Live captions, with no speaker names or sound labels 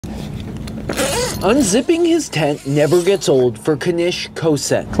Unzipping his tent never gets old for Kanish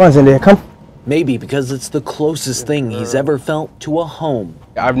Cosette. Come on, Zendaya, come. Maybe because it's the closest thing he's ever felt to a home.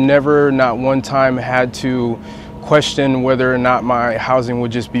 I've never, not one time, had to question whether or not my housing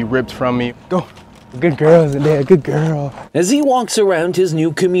would just be ripped from me. Go. Good girl, Zendaya, good girl. As he walks around his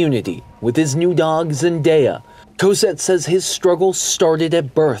new community with his new dog Zendaya, Cosette says his struggle started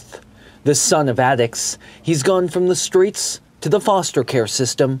at birth. The son of addicts, he's gone from the streets to the foster care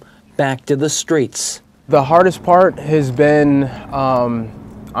system, back to the streets. The hardest part has been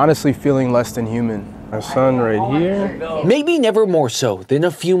honestly feeling less than human. My son right here. Maybe never more so than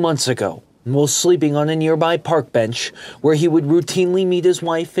a few months ago, while sleeping on a nearby park bench where he would routinely meet his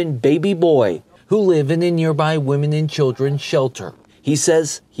wife and baby boy, who live in a nearby women and children shelter. He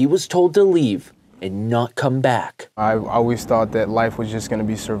says he was told to leave and not come back. I always thought that life was just going to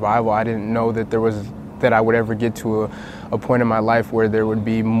be survival. I didn't know that I would ever get to a point in my life where there would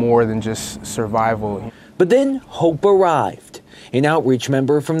be more than just survival. But then hope arrived. An outreach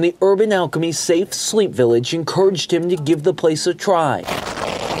member from the urban Alchemy Safe Sleep Village encouraged him to give the place a try.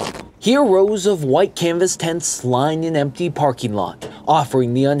 Here, rows of white canvas tents line an empty parking lot,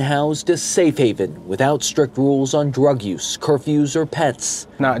 offering the unhoused a safe haven without strict rules on drug use, curfews, or pets.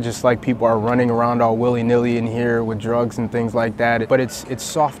 Not just like people are running around all willy-nilly in here with drugs and things like that, but it's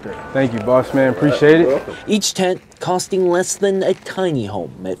softer. Thank you, boss man, appreciate it. Each tent, costing less than a tiny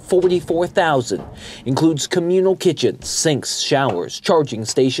home at $44,000, includes communal kitchens, sinks, showers, charging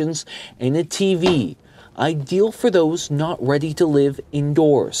stations, and a TV. Ideal for those not ready to live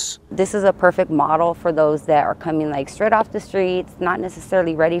indoors. This is a perfect model for those that are coming like straight off the streets, not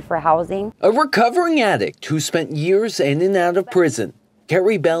necessarily ready for housing. A recovering addict who spent years in and out of prison,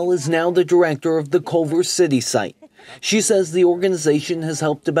 Carrie Bell is now the director of the Culver City site. She says the organization has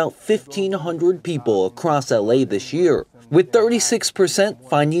helped about 1,500 people across LA this year, with 36%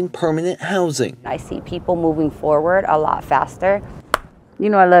 finding permanent housing. I see people moving forward a lot faster. You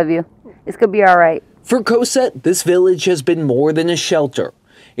know I love you. This could be all right. For Cosette, this village has been more than a shelter.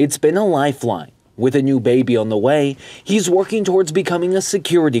 It's been a lifeline. With a new baby on the way, he's working towards becoming a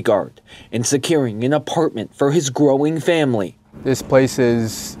security guard and securing an apartment for his growing family. This place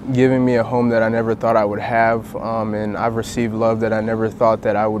is giving me a home that I never thought I would have, and I've received love that I never thought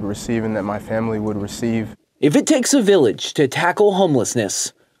that I would receive and that my family would receive. If it takes a village to tackle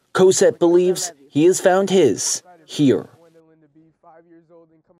homelessness, Cosette believes he has found his here.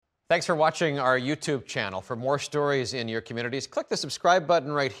 Thanks for watching our YouTube channel. For more stories in your communities, click the subscribe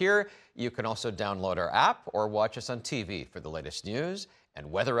button right here. You can also download our app or watch us on TV for the latest news and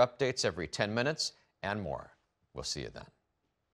weather updates every 10 minutes and more. We'll see you then.